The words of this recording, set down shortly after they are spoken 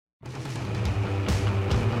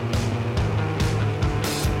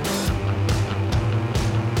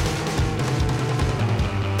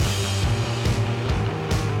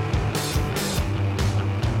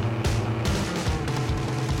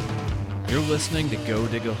listening to Go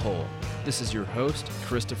Dig a Hole. This is your host,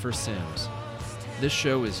 Christopher Sims. This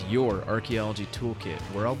show is your archaeology toolkit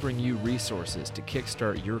where I'll bring you resources to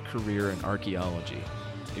kickstart your career in archaeology.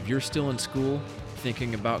 If you're still in school,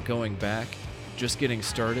 thinking about going back, just getting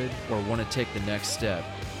started, or want to take the next step,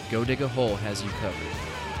 Go Dig a Hole has you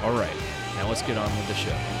covered. All right, now let's get on with the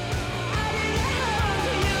show.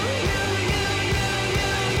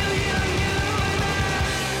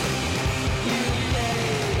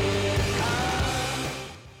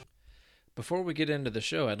 Before we get into the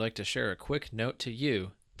show, I'd like to share a quick note to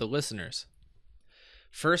you, the listeners.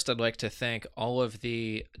 First, I'd like to thank all of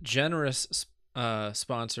the generous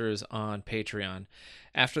sponsors on Patreon.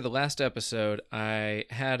 After the last episode, I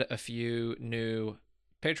had a few new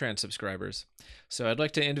Patreon subscribers. So I'd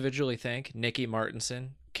like to individually thank Nikki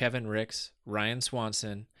Martinson, Kevin Ricks, Ryan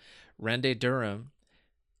Swanson, Rende Durham,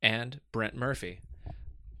 and Brent Murphy.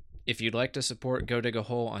 If you'd like to support Go Dig a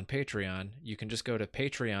Hole on Patreon, you can just go to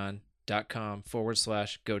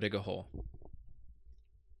patreon.com/GoDigAHole.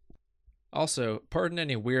 Also, pardon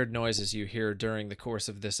any weird noises you hear during the course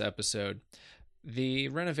of this episode. The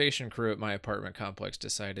renovation crew at my apartment complex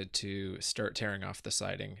decided to start tearing off the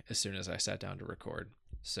siding as soon as I sat down to record.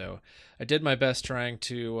 So I did my best trying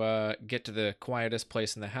to get to the quietest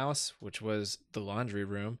place in the house, which was the laundry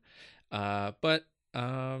room. But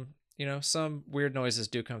some weird noises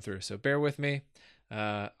do come through, so bear with me.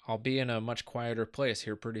 I'll be in a much quieter place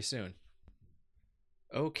here pretty soon.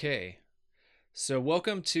 Okay, so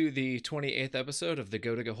welcome to the 28th episode of the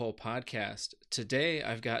Go Dig a Hole podcast. Today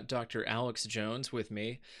I've got Dr. Alex Jones with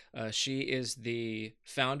me. She is the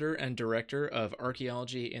founder and director of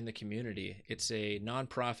Archaeology in the Community. It's a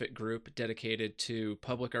nonprofit group dedicated to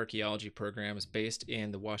public archaeology programs based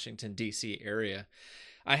in the Washington, D.C. area.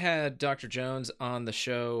 I had Dr. Jones on the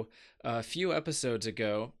show a few episodes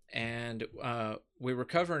ago, and we were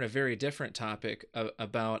covering a very different topic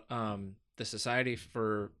about the Society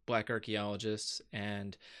for Black Archaeologists,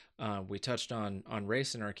 and we touched on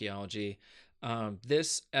race in archaeology.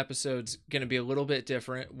 This episode's going to be a little bit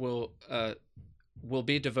different. We'll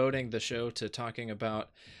be devoting the show to talking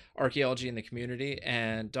about archaeology in the community,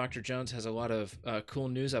 and Dr. Jones has a lot of cool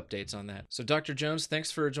news updates on that. So Dr. Jones,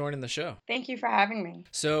 thanks for joining the show. Thank you for having me.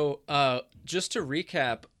 So just to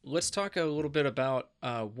recap, let's talk a little bit about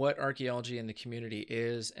what archaeology in the community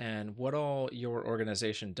is and what all your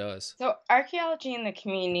organization does. So Archaeology in the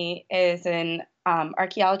Community is an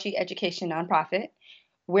archaeology education nonprofit.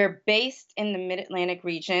 We're based in the Mid-Atlantic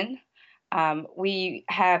region. We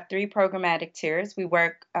have 3 programmatic tiers. We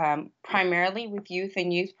work primarily with youth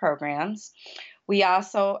and youth programs. We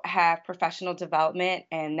also have professional development,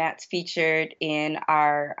 and that's featured in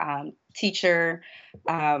our teacher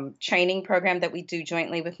training program that we do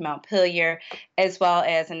jointly with Montpelier, as well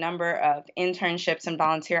as a number of internships and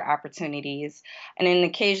volunteer opportunities. And then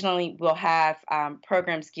occasionally we'll have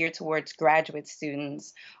programs geared towards graduate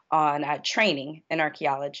students on training in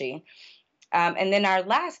archaeology. And then our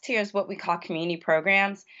last tier is what we call community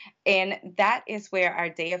programs, and that is where our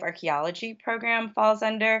Day of Archaeology program falls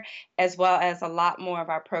under, as well as a lot more of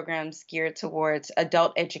our programs geared towards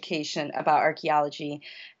adult education about archaeology.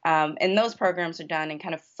 And those programs are done in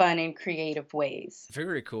kind of fun and creative ways.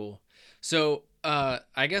 Very cool. So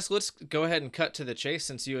I guess let's go ahead and cut to the chase,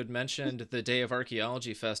 since you had mentioned the Day of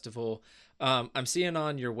Archaeology Festival. I'm seeing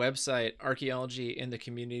on your website,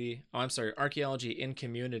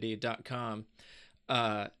 archaeologyIncommunity.com.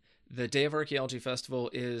 The Day of Archaeology Festival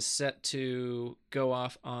is set to go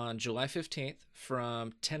off on July 15th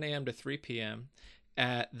from 10 a.m. to 3 p.m.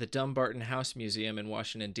 at the Dumbarton House Museum in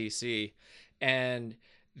Washington, D.C. And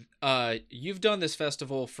you've done this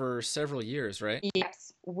festival for several years, right?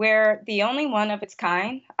 Yes, we're the only one of its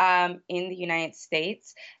kind in the United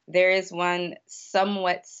States. There is one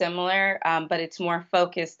somewhat similar, but it's more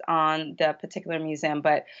focused on the particular museum.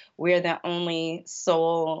 But we're the only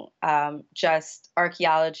sole just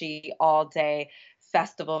archaeology all day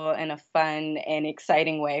festival in a fun and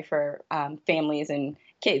exciting way for families and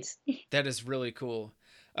kids. That is really cool.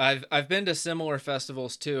 I've been to similar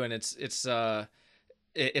festivals too, and it's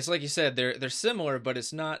like you said, they're similar, but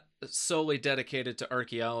it's not solely dedicated to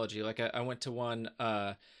archaeology. Like I went to one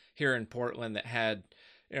here in Portland that had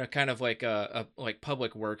kind of like like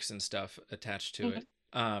public works and stuff attached to it.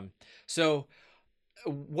 So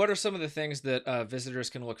what are some of the things that visitors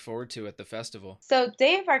can look forward to at the festival? So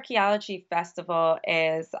Day of Archaeology Festival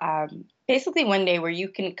is basically one day where you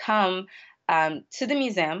can come to the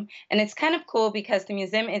museum. And it's kind of cool because the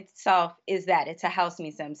museum itself it's a house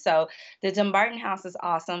museum. So the Dumbarton House is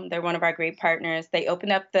awesome. They're one of our great partners. They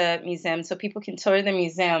open up the museum so people can tour the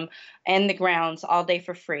museum and the grounds all day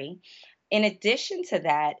for free. In addition to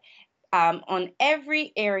that, on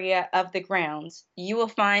every area of the grounds, you will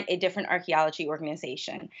find a different archaeology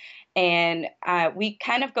organization. And we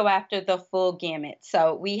kind of go after the full gamut.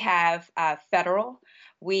 So we have federal,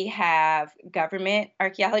 we have government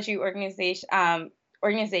archaeology organizations,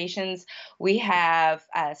 we have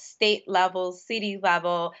state level, city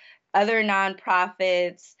level, other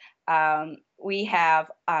nonprofits. We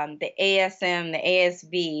have the ASM,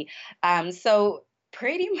 the ASV. So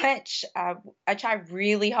pretty much, I try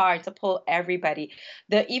really hard to pull everybody.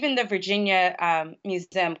 Even the Virginia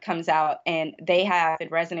Museum comes out, and they have a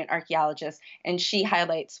resident archaeologist, and she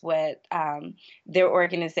highlights what their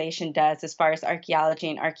organization does as far as archaeology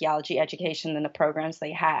and archaeology education and the programs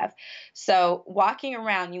they have. So walking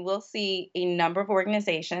around, you will see a number of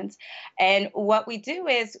organizations, and what we do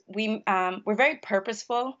is we're very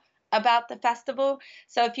purposeful about the festival.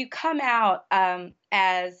 So if you come out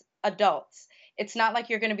as adults, it's not like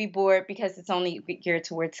you're going to be bored because it's only geared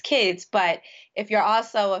towards kids. But if you're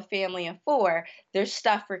also a family of four, there's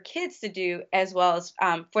stuff for kids to do as well as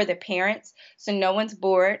for the parents. So no one's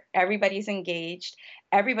bored. Everybody's engaged.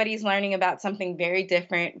 Everybody's learning about something very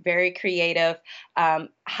different, very creative,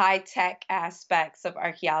 high tech aspects of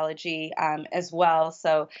archaeology as well.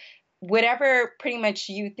 So whatever pretty much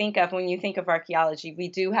you think of when you think of archaeology, we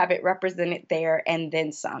do have it represented there and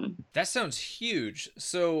then some. That sounds huge.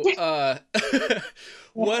 So,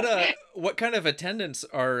 what kind of attendance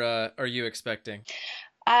are you expecting?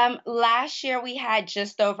 Last year we had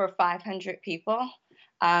just over 500 people.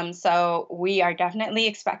 So we are definitely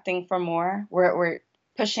expecting for more. We're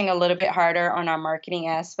pushing a little bit harder on our marketing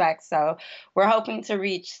aspect. So we're hoping to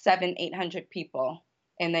reach 800 people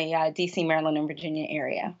in the DC, Maryland, and Virginia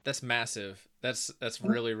area. That's massive. That's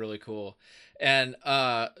really really cool. And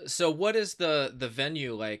so what is the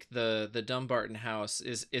venue like? The Dumbarton House,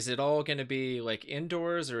 is it all going to be like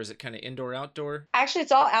indoors, or is it kind of indoor outdoor? Actually,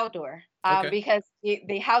 it's all outdoor Okay. because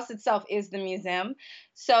the house itself is the museum.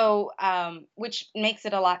 So, which makes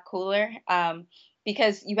it a lot cooler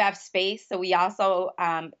because you have space. So, we also,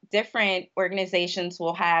 different organizations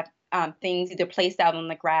will have things either placed out on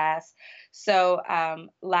the grass. So,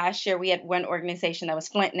 last year we had one organization that was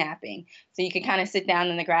flint napping. So, you could kind of sit down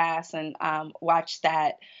in the grass and watch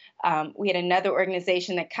that. We had another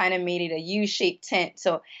organization that kind of made it a U-shaped tent.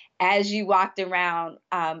 So as you walked around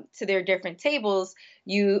to their different tables,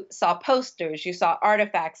 you saw posters, you saw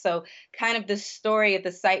artifacts. So kind of the story of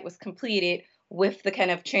the site was completed with the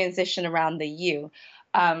kind of transition around the U.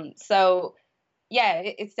 So yeah,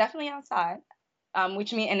 it's definitely outside,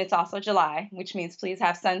 which mean, and it's also July, which means please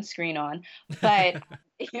have sunscreen on. But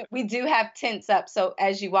we do have tents up, so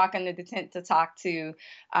as you walk under the tent to talk to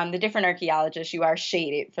the different archaeologists, you are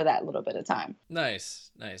shaded for that little bit of time.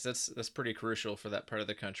 Nice, nice. That's pretty crucial for that part of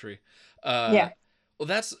the country. Uh, Yeah. well,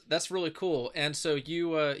 that's really cool. And so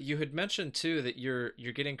you had mentioned too that you're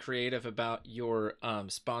getting creative about your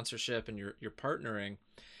sponsorship and your partnering.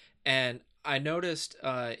 And I noticed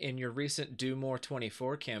in your recent Do More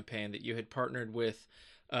 24 campaign that you had partnered with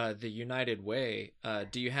the United Way.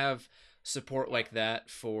 Do you have support like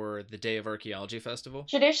that for the Day of Archaeology Festival?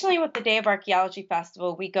 Traditionally, with the Day of Archaeology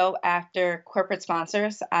Festival, we go after corporate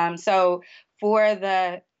sponsors. So for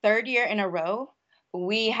the third year in a row,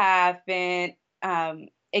 we have been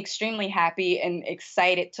extremely happy and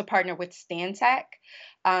excited to partner with Stantec.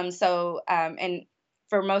 And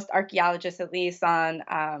for most archaeologists, at least on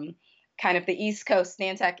kind of the East Coast,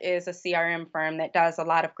 Stantec is a CRM firm that does a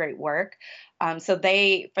lot of great work. So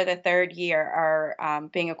they, for the third year, are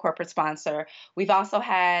being a corporate sponsor. We've also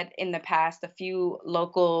had in the past a few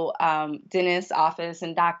local dentist office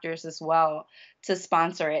and doctors as well to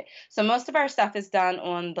sponsor it. So most of our stuff is done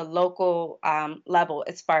on the local level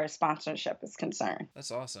as far as sponsorship is concerned.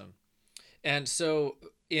 That's awesome. And so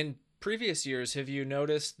in previous years, have you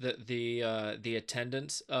noticed that the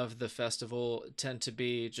attendance of the festival tend to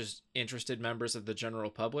be just interested members of the general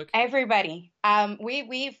public? Everybody.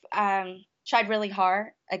 We've tried really hard.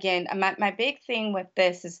 Again, my big thing with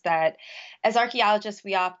this is that as archaeologists,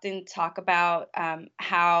 we often talk about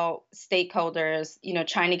how stakeholders,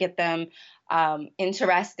 trying to get them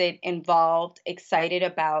interested, involved, excited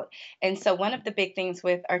about. And so, one of the big things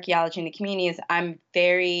with archaeology in the community is I'm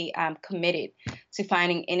very committed to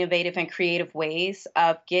finding innovative and creative ways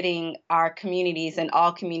of getting our communities and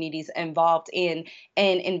all communities involved in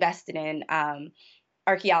and invested in.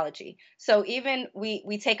 archaeology. So even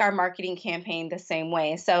we take our marketing campaign the same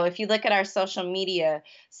way. So if you look at our social media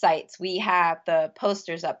sites, we have the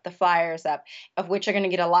posters up, the flyers up, of which are going to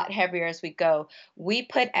get a lot heavier as we go. We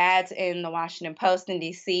put ads in the Washington Post in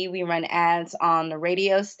DC. We run ads on the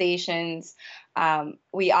radio stations.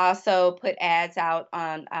 We also put ads out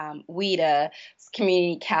on WIDA,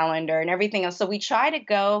 community calendar, and everything else. So we try to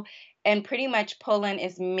go and pretty much pull in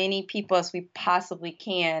as many people as we possibly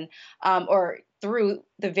can, or through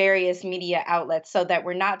the various media outlets, so that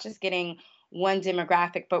we're not just getting one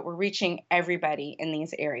demographic, but we're reaching everybody in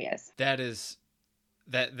these areas. That is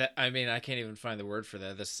that I mean, I can't even find the word for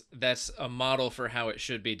that. That's a model for how it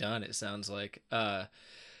should be done, it sounds like.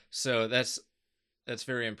 So that's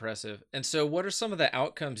very impressive. And so what are some of the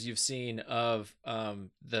outcomes you've seen of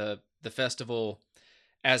the festival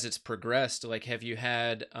as it's progressed? Like, have you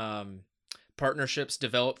had partnerships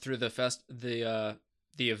developed through the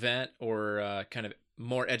event, or kind of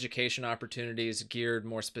more education opportunities geared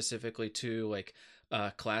more specifically to like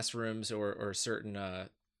classrooms or certain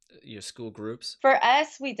school groups? For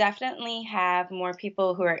us, we definitely have more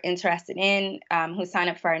people who are interested in, who sign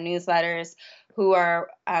up for our newsletters, who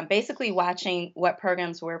are basically watching what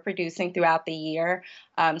programs we're producing throughout the year,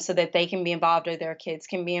 so that they can be involved or their kids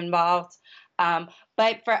can be involved. Um,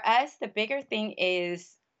 but for us, the bigger thing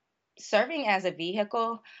is serving as a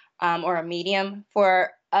vehicle, or a medium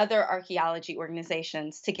for other archaeology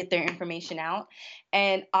organizations to get their information out.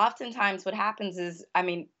 And oftentimes, what happens is, I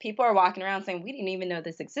mean, people are walking around saying, "We didn't even know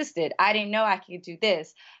this existed. I didn't know I could do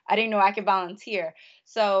this. I didn't know I could volunteer."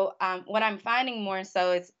 So, what I'm finding more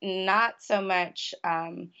so is not so much,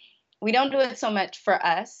 we don't do it so much for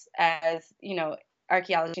us as,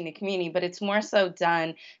 archaeology in the community, but it's more so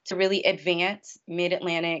done to really advance Mid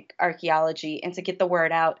Atlantic archaeology and to get the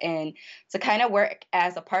word out and to kind of work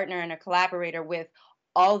as a partner and a collaborator with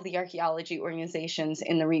all of the archaeology organizations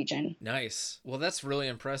in the region. Nice. Well, that's really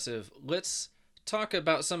impressive. Let's talk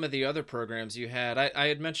about some of the other programs you had. I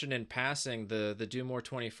had mentioned in passing the Do More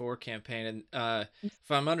 24 campaign, and if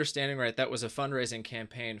I'm understanding right, that was a fundraising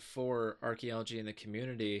campaign for archaeology in the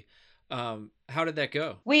community. How did that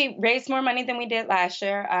go? We raised more money than we did last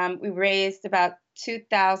year. We raised about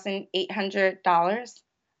 $2,800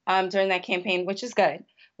 during that campaign, which is good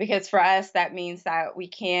because for us, that means that we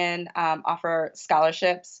can offer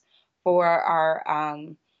scholarships for our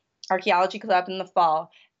archaeology club in the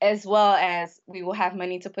fall, as well as we will have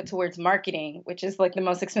money to put towards marketing, which is like the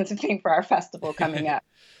most expensive thing for our festival coming up.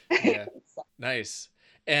 Yeah. So, Nice.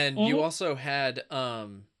 And you mhm. also had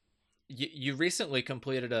you recently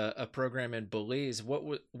completed a program in Belize. What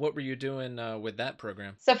were you doing with that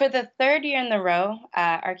program? So for the third year in a row,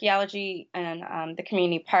 archaeology and the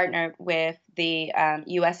community partnered with the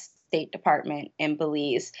U.S. State Department in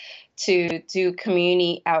Belize to do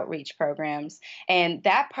community outreach programs. And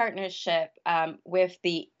that partnership with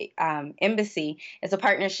the embassy is a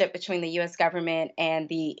partnership between the U.S. government and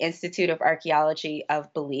the Institute of Archaeology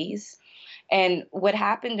of Belize. And what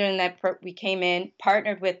happened during that, we came in,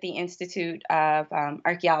 partnered with the Institute of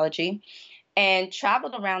Archaeology, and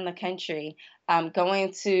traveled around the country,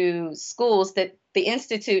 going to schools that the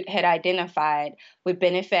institute had identified would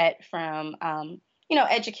benefit from,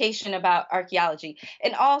 education about archaeology.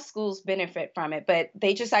 And all schools benefit from it, but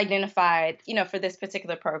they just identified, for this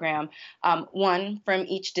particular program, one from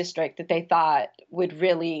each district that they thought would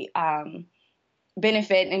really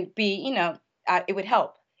benefit and be, it would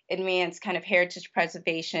help advance kind of heritage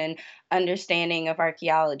preservation, understanding of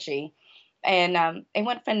archaeology, and it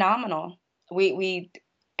went phenomenal. We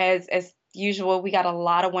as usual, we got a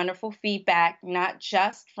lot of wonderful feedback, not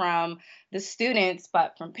just from the students,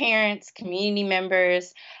 but from parents, community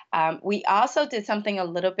members. We also did something a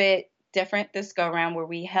little bit different this go around, where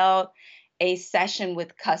we held a session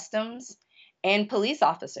with customs and police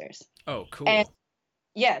officers. Oh, And cool.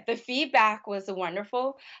 yeah, the feedback was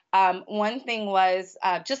wonderful. One thing was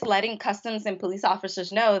just letting customs and police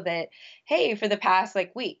officers know that, hey, for the past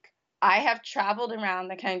like week, I have traveled around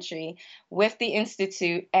the country with the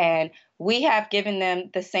institute, and we have given them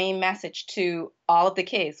the same message to all of the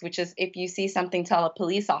kids, which is if you see something, tell a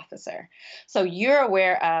police officer. So you're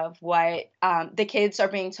aware of what the kids are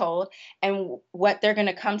being told and what they're going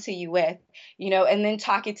to come to you with, and then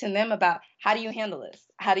talking to them about how do you handle this?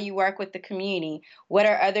 How do you work with the community? What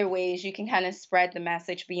are other ways you can kind of spread the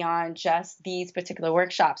message beyond just these particular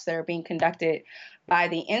workshops that are being conducted by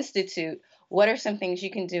the institute? What are some things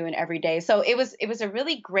you can do in every day? So it was a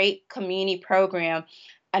really great community program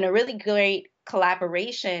and a really great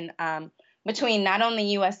collaboration, between not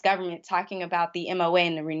only U.S. government talking about the MOA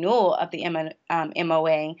and the renewal of the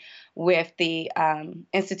MOA with the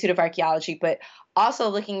Institute of Archaeology, but also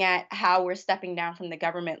looking at how we're stepping down from the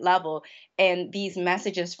government level, and these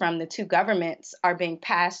messages from the two governments are being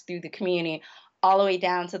passed through the community all the way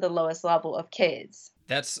down to the lowest level of kids.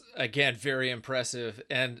 That's again very impressive.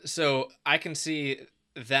 And so I can see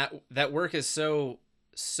that that work is so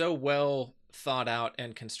well thought out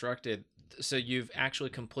and constructed. So you've actually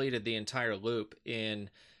completed the entire loop in,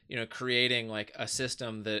 you know, creating like a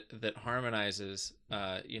system that harmonizes,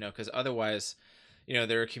 you know, because otherwise, you know,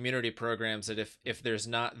 there are community programs that if there's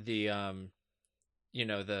not the you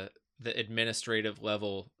know, the administrative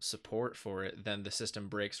level support for it, then the system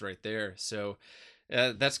breaks right there. So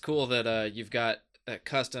that's cool that you've got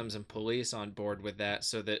customs and police on board with that,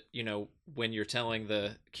 so that, you know, when you're telling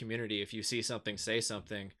the community, if you see something, say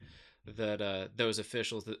something, that those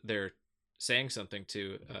officials that they're saying something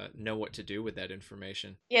to know what to do with that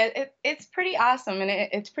information. Yeah, it's pretty awesome, and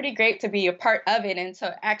it's pretty great to be a part of it and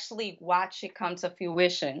to actually watch it come to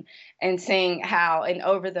fruition and seeing how, and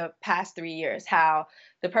over the past 3 years, how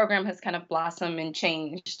the program has kind of blossomed and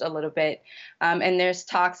changed a little bit. And there's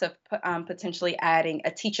talks of potentially adding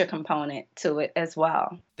a teacher component to it as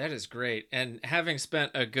well. That is great. And having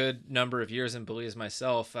spent a good number of years in Belize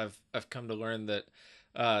myself, I've come to learn that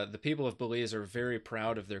the people of Belize are very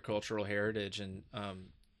proud of their cultural heritage, and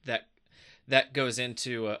that that goes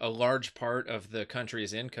into a large part of the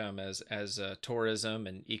country's income as tourism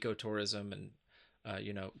and ecotourism, and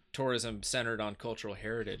you know, tourism centered on cultural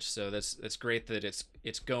heritage. So that's great that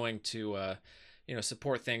it's going to you know,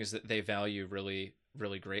 support things that they value really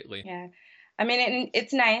greatly. Yeah. I mean, and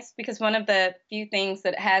it's nice because one of the few things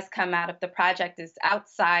that has come out of the project is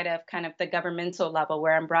outside of kind of the governmental level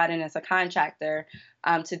where I'm brought in as a contractor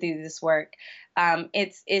to do this work.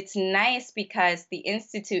 It's nice because the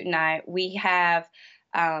Institute and we have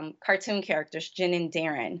cartoon characters, Jen and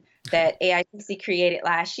Darren, that AITC created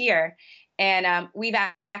last year. And we've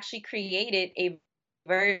actually created a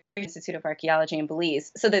Institute of Archaeology in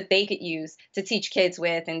Belize so that they could use to teach kids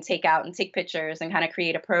with and take out and take pictures and kind of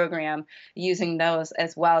create a program using those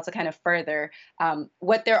as well to kind of further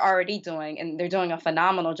what they're already doing, and they're doing a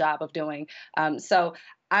phenomenal job of doing. So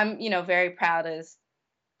I'm, you know, very proud as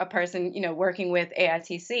a person, you know, working with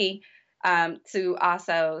AITC to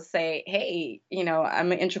also say, hey, you know,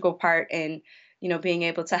 I'm an integral part in, you know, being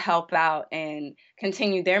able to help out and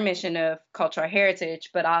continue their mission of cultural heritage,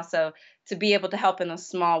 but also to be able to help in a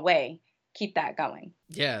small way, keep that going.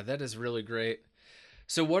 Yeah, that is really great.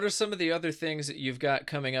 So what are some of the other things that you've got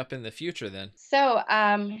coming up in the future then? So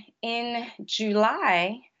in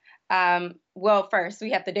July, well, first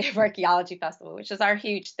we have the Day of Archaeology Festival, which is our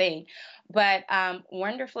huge thing. But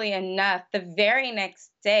wonderfully enough, the very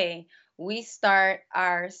next day, we start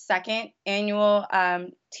our second annual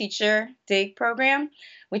Teacher Dig program,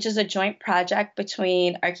 which is a joint project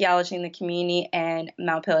between archaeology in the community and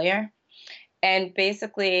Montpelier. And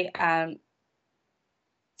basically,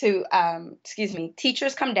 excuse me,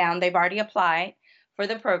 teachers come down, they've already applied for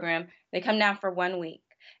the program, they come down for 1 week.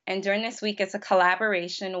 And during this week, it's a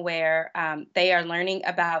collaboration where they are learning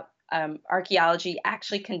about archaeology,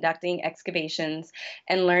 actually conducting excavations,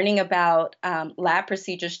 and learning about lab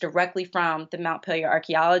procedures directly from the Montpelier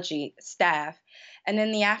archaeology staff. And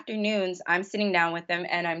in the afternoons, I'm sitting down with them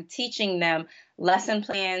and I'm teaching them lesson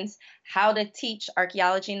plans, how to teach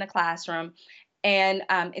archaeology in the classroom, and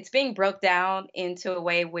it's being broke down into a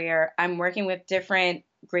way where I'm working with different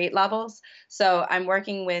grade levels. So I'm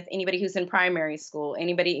working with anybody who's in primary school,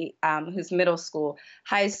 anybody who's middle school,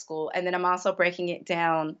 high school, and then I'm also breaking it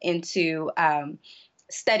down into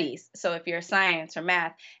studies. So if you're science or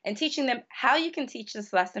math, and teaching them how you can teach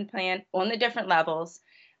this lesson plan on the different levels.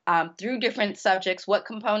 Through different subjects, what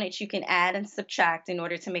components you can add and subtract in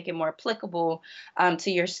order to make it more applicable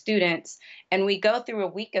to your students. And we go through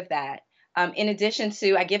a week of that. In addition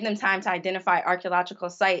to, I give them time to identify archaeological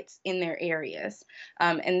sites in their areas.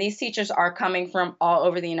 And these teachers are coming from all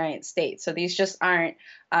over the United States. So these just aren't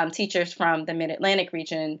teachers from the Mid-Atlantic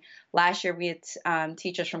region. Last year, we had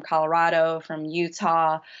teachers from Colorado, from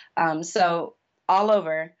Utah, so all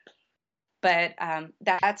over. But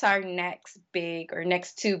that's our next big or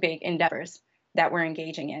next two big endeavors that we're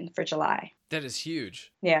engaging in for July. That is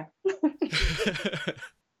huge. Yeah.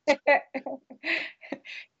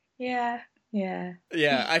 Yeah, yeah.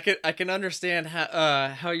 Yeah, I can understand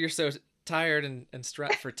how you're so tired and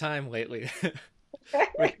strapped for time lately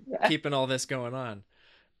with Yeah. keeping all this going on.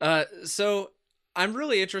 So I'm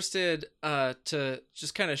really interested to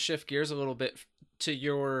just kind of shift gears a little bit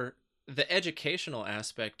to the educational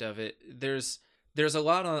aspect of it. There's a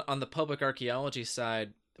lot on the public archaeology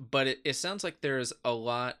side but it sounds like there's a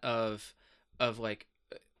lot of like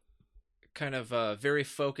kind of very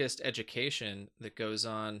focused education that goes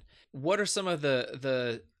on. What are some of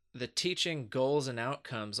the teaching goals and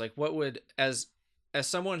outcomes? Like, what would, as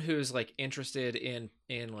someone who's like interested in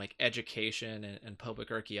like education and public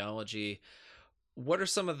archaeology, what are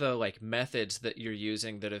some of the like methods that you're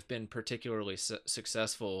using that have been particularly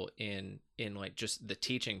successful in like just the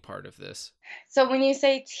teaching part of this? So when you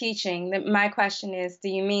say teaching, my question is, do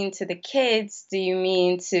you mean to the kids? Do you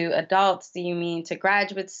mean to adults? Do you mean to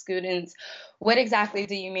graduate students? What exactly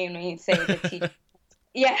do you mean when you say the teach?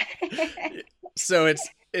 Yeah. So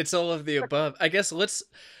it's all of the above. I guess let's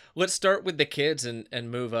start with the kids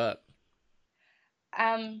and move up.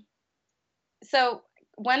 um, so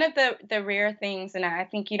one of the rare things, and I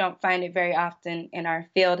think you don't find it very often in our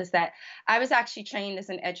field, is that I was actually trained as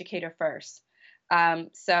an educator first.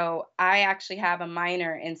 So I actually have a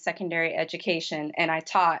minor in secondary education, and I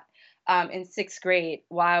taught in sixth grade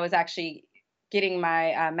while I was actually getting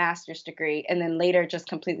my master's degree, and then later just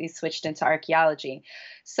completely switched into archaeology.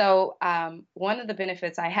 So one of the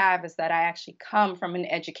benefits I have is that I actually come from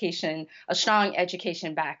a strong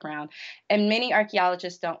education background, and many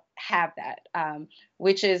archaeologists don't have that,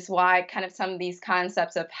 which is why kind of some of these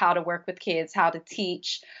concepts of how to work with kids, how to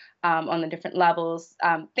teach on the different levels,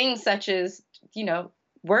 things such as, you know,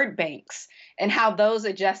 word banks and how those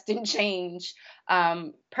adjust and change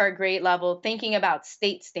per grade level, thinking about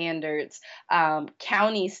state standards,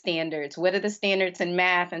 county standards, what are the standards in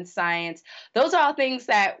math and science? Those are all things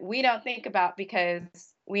that we don't think about because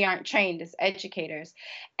we aren't trained as educators.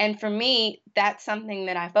 And for me, that's something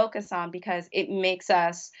that I focus on because it makes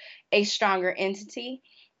us a stronger entity.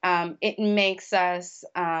 It makes us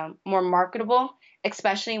more marketable,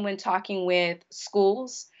 especially when talking with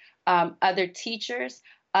schools, other teachers,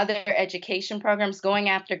 other education programs, going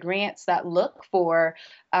after grants that look for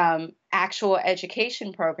actual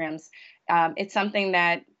education programs. It's something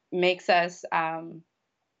that makes us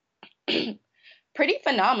pretty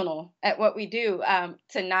phenomenal at what we do,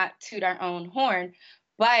 to not toot our own horn.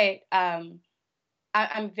 But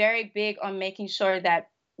I'm very big on making sure that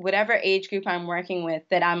whatever age group I'm working with,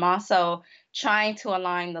 that I'm also trying to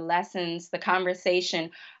align the lessons, the conversation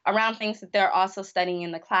around things that they're also studying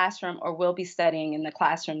in the classroom or will be studying in the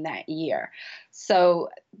classroom that year. So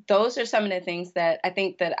those are some of the things that I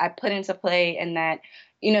think that I put into play, and that,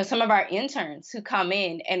 you know, some of our interns who come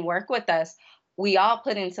in and work with us, we all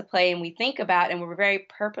put into play, and we think about, and we're very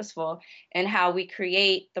purposeful in how we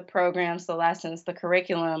create the programs, the lessons, the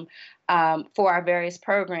curriculum, for our various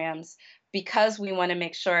programs, because we want to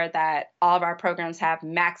make sure that all of our programs have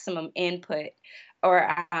maximum input, or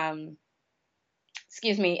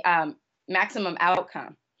excuse me, maximum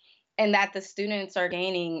outcome, and that the students are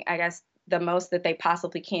gaining, I guess, the most that they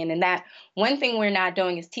possibly can. And that one thing we're not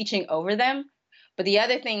doing is teaching over them, but the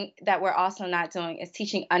other thing that we're also not doing is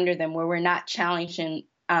teaching under them, where we're not challenging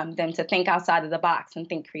them to think outside of the box and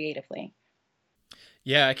think creatively.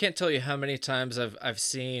 Yeah, I can't tell you how many times I've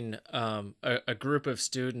seen a group of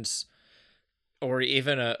students or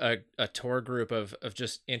even a tour group of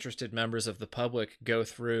just interested members of the public go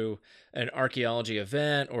through an archaeology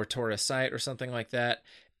event or tour a site or something like that,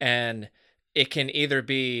 and it can either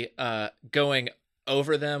be going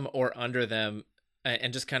over them or under them,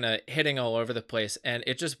 and just kind of hitting all over the place, and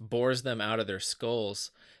it just bores them out of their skulls.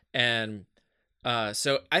 And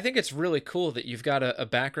so I think it's really cool that you've got a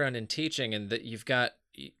background in teaching, and that you've got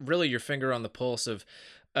really your finger on the pulse of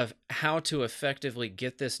how to effectively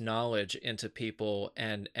get this knowledge into people,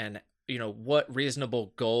 and you know what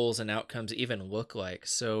reasonable goals and outcomes even look like.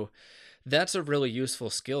 So that's a really useful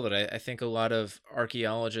skill that I think a lot of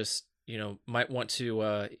archaeologists, you know, might want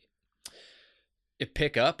to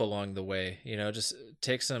pick up along the way. You know, just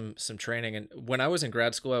take some training. And when I was in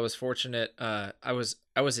grad school, I was fortunate. I was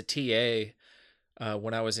a TA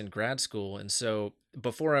when I was in grad school, and so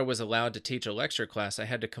before I was allowed to teach a lecture class, I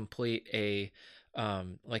had to complete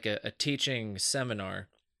like a teaching seminar,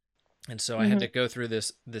 and so I had Hmm. to go through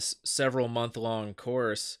this several month long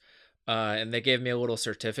course, and they gave me a little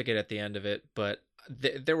certificate at the end of it. But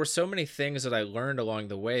there were so many things that I learned along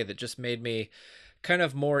the way that just made me kind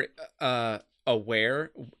of more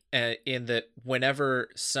aware, in that whenever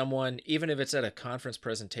someone, even if it's at a conference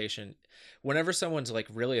presentation, whenever someone's like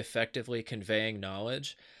really effectively conveying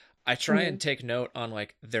knowledge, I try and Hmm. take note on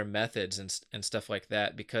like their methods and stuff like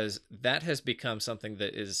that, because that has become something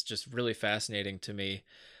that is just really fascinating to me.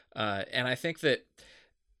 And I think that,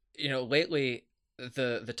 you know, lately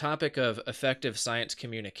the topic of effective science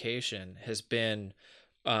communication has been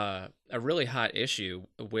a really hot issue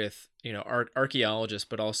with, you know, archaeologists,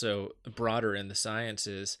 but also broader in the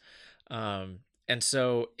sciences. And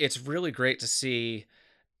so it's really great to see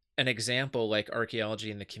an example like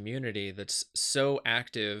archaeology in the community that's so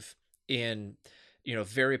active in,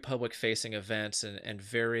 very public facing events and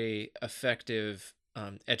very effective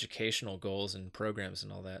educational goals and programs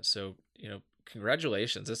and all that. So,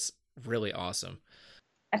 congratulations. It's really awesome.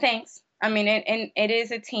 Thanks. I mean, and it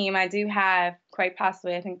is a team. I do have quite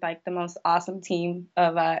possibly, I think, like the most awesome team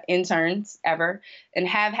of interns ever, and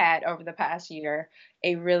have had over the past year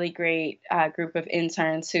a really great group of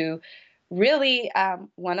interns who really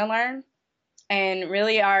want to learn and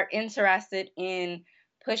really are interested in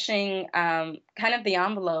pushing kind of the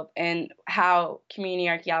envelope and how community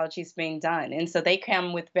archaeology is being done. And so they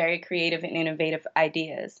come with very creative and innovative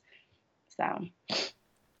ideas. So.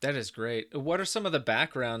 That is great. What are some of the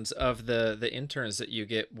backgrounds of the interns that you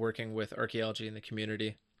get working with archaeology in the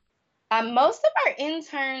community? Most of our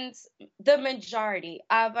interns, the majority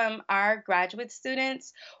of them, are graduate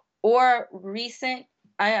students or recent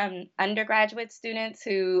undergraduate students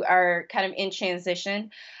who are kind of in transition.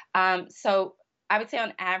 So I would say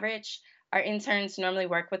on average, our interns normally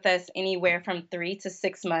work with us anywhere from 3 to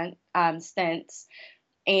 6 month stints,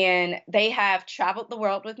 and they have traveled the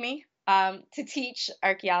world with me to teach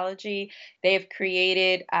archaeology. They have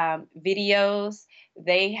created videos.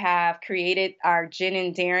 They have created our Jen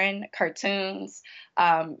and Darren cartoons,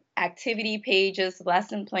 activity pages,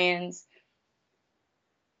 lesson plans,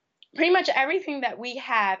 pretty much everything that we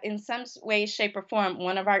have in some way, shape, or form.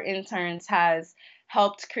 One of our interns has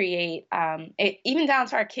helped create, it, even down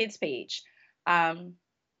to our kids page. Um,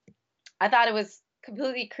 I thought it was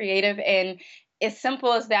completely creative, and as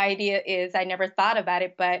simple as the idea is, I never thought about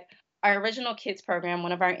it, but our original kids program,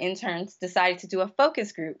 one of our interns decided to do a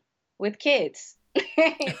focus group with kids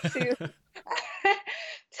to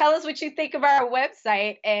tell us what you think of our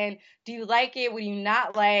website, and do you like it? Would you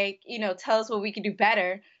not like? Tell us what we could do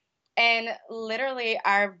better. And literally,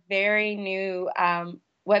 our very new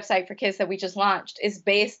website for kids that we just launched is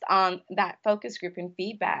based on that focus group and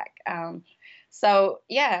feedback. So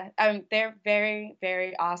yeah, they're very,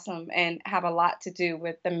 very awesome and have a lot to do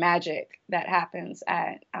with the magic that happens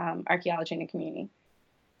at archaeology in the community.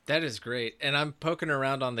 That is great. And I'm poking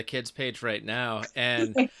around on the kids page right now,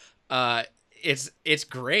 and uh it's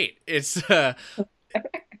great. It's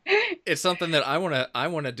something that I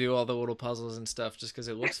want to do all the little puzzles and stuff just cuz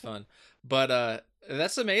it looks fun. But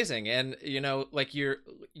that's amazing. And like you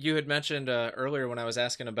had mentioned earlier when I was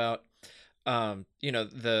asking about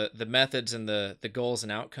the methods and the goals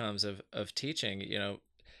and outcomes of teaching,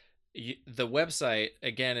 the website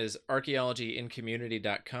again is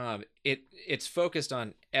archaeologyincommunity.com. It's focused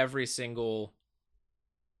on every single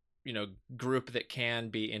group that can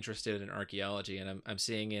be interested in archaeology, and I'm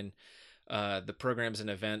seeing in the programs and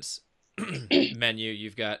events menu,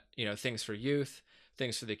 you've got things for youth,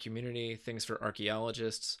 things for the community, things for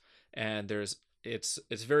archaeologists, and it's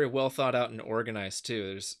very well thought out and organized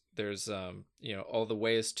too. There's all the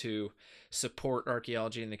ways to support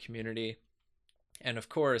archaeology in the community, and of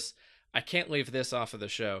course, I can't leave this off of the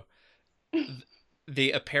show.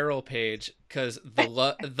 The apparel page, because the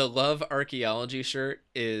Love Archaeology shirt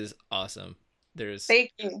is awesome. There's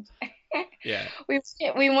Thank you. Yeah. we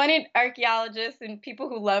we wanted archaeologists and people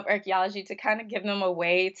who love archaeology to kind of give them a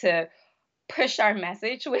way to push our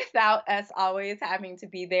message without us always having to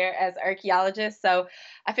be there as archaeologists. So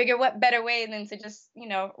I figured what better way than to just,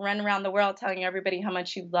 run around the world telling everybody how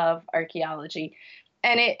much you love archaeology.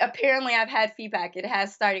 And it apparently I've had feedback. It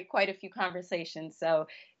has started quite a few conversations. So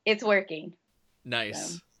it's working. So.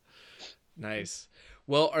 Nice. Nice.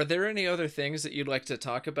 Well, are there any other things that you'd like to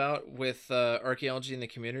talk about with archaeology in the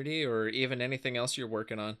community, or even anything else you're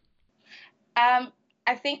working on? I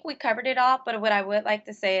think we covered it all, but what I would like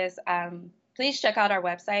to say is please check out our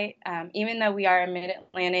website. Even though we are a Mid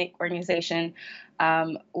Atlantic organization,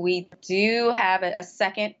 we do have a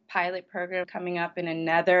second pilot program coming up in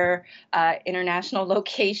another international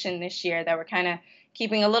location this year that we're kind of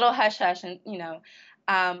keeping a little hush hush, and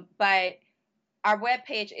but our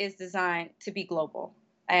webpage is designed to be global.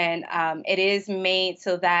 And it is made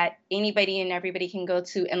so that anybody and everybody can go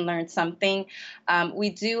to and learn something. We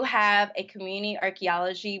do have a community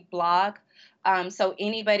archaeology blog. So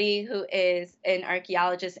anybody who is an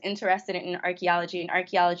archaeologist interested in archaeology, an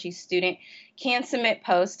archaeology student, can submit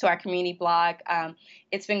posts to our community blog.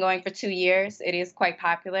 It's been going for 2 years. It is quite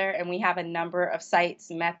popular, and we have a number of sites,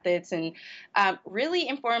 methods, and really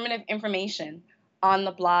informative information on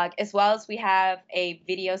the blog, as well as we have a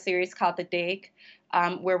video series called The Dig.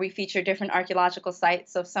 where we feature different archaeological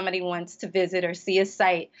sites. So if somebody wants to visit or see a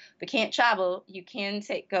site but can't travel, you can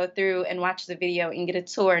go through and watch the video and get a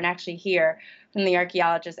tour and actually hear from the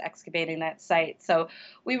archaeologists excavating that site. So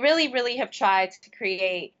we really, really have tried to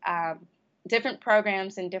create different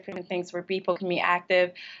programs and different things where people can be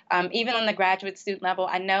active. Even on the graduate student level,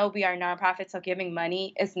 I know we are nonprofits, so giving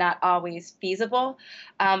money is not always feasible,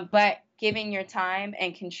 but giving your time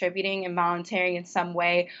and contributing and volunteering in some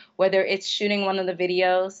way, whether it's shooting one of the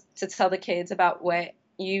videos to tell the kids about what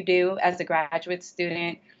you do as a graduate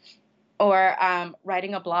student, or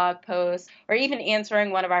writing a blog post, or even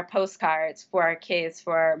answering one of our postcards for our kids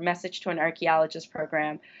for our Message to an Archaeologist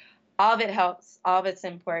program. All of it helps. All of it's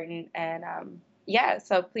important. And yeah,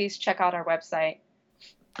 so please check out our website.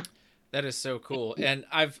 That is so cool. And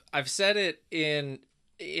I've said it in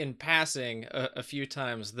passing a few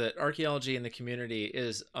times that archaeology in the community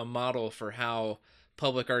is a model for how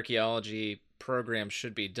public archaeology programs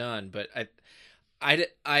should be done. But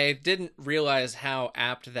I didn't realize how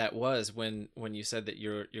apt that was when you said that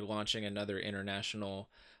you're launching another international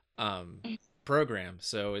program.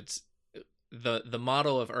 So it's the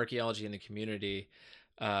model of archaeology in the community.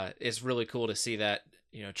 Is really cool to see that,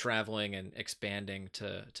 traveling and expanding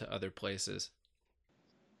to other places.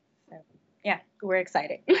 Yeah, we're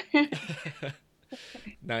excited.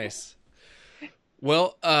 Nice.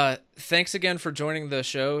 Well, thanks again for joining the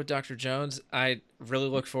show, Dr. Jones. I really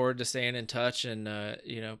look forward to staying in touch and,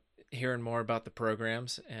 hearing more about the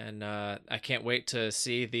programs. And I can't wait to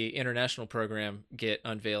see the international program get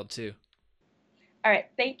unveiled too. All right.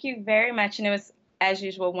 Thank you very much. And it was, as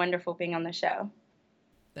usual, wonderful being on the show.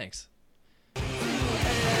 Thanks.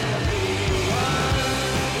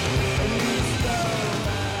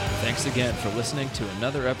 Thanks again for listening to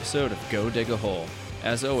another episode of Go Dig a Hole.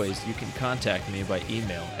 As always, you can contact me by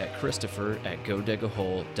email at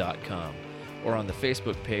christopher@godigahole.com or on the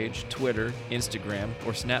Facebook page, Twitter, Instagram,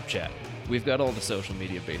 or Snapchat. We've got all the social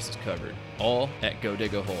media bases covered, all at Go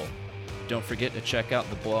Dig a Hole. Don't forget to check out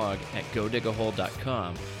the blog at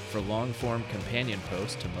godigahole.com for long-form companion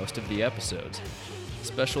posts to most of the episodes.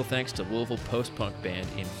 Special thanks to Louisville post-punk band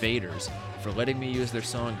Invaders for letting me use their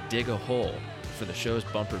song Dig a Hole for the show's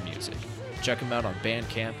bumper music. Check them out on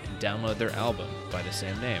Bandcamp and download their album by the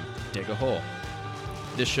same name, Dig a Hole.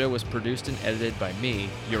 This show was produced and edited by me,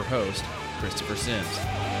 your host, Christopher Sims.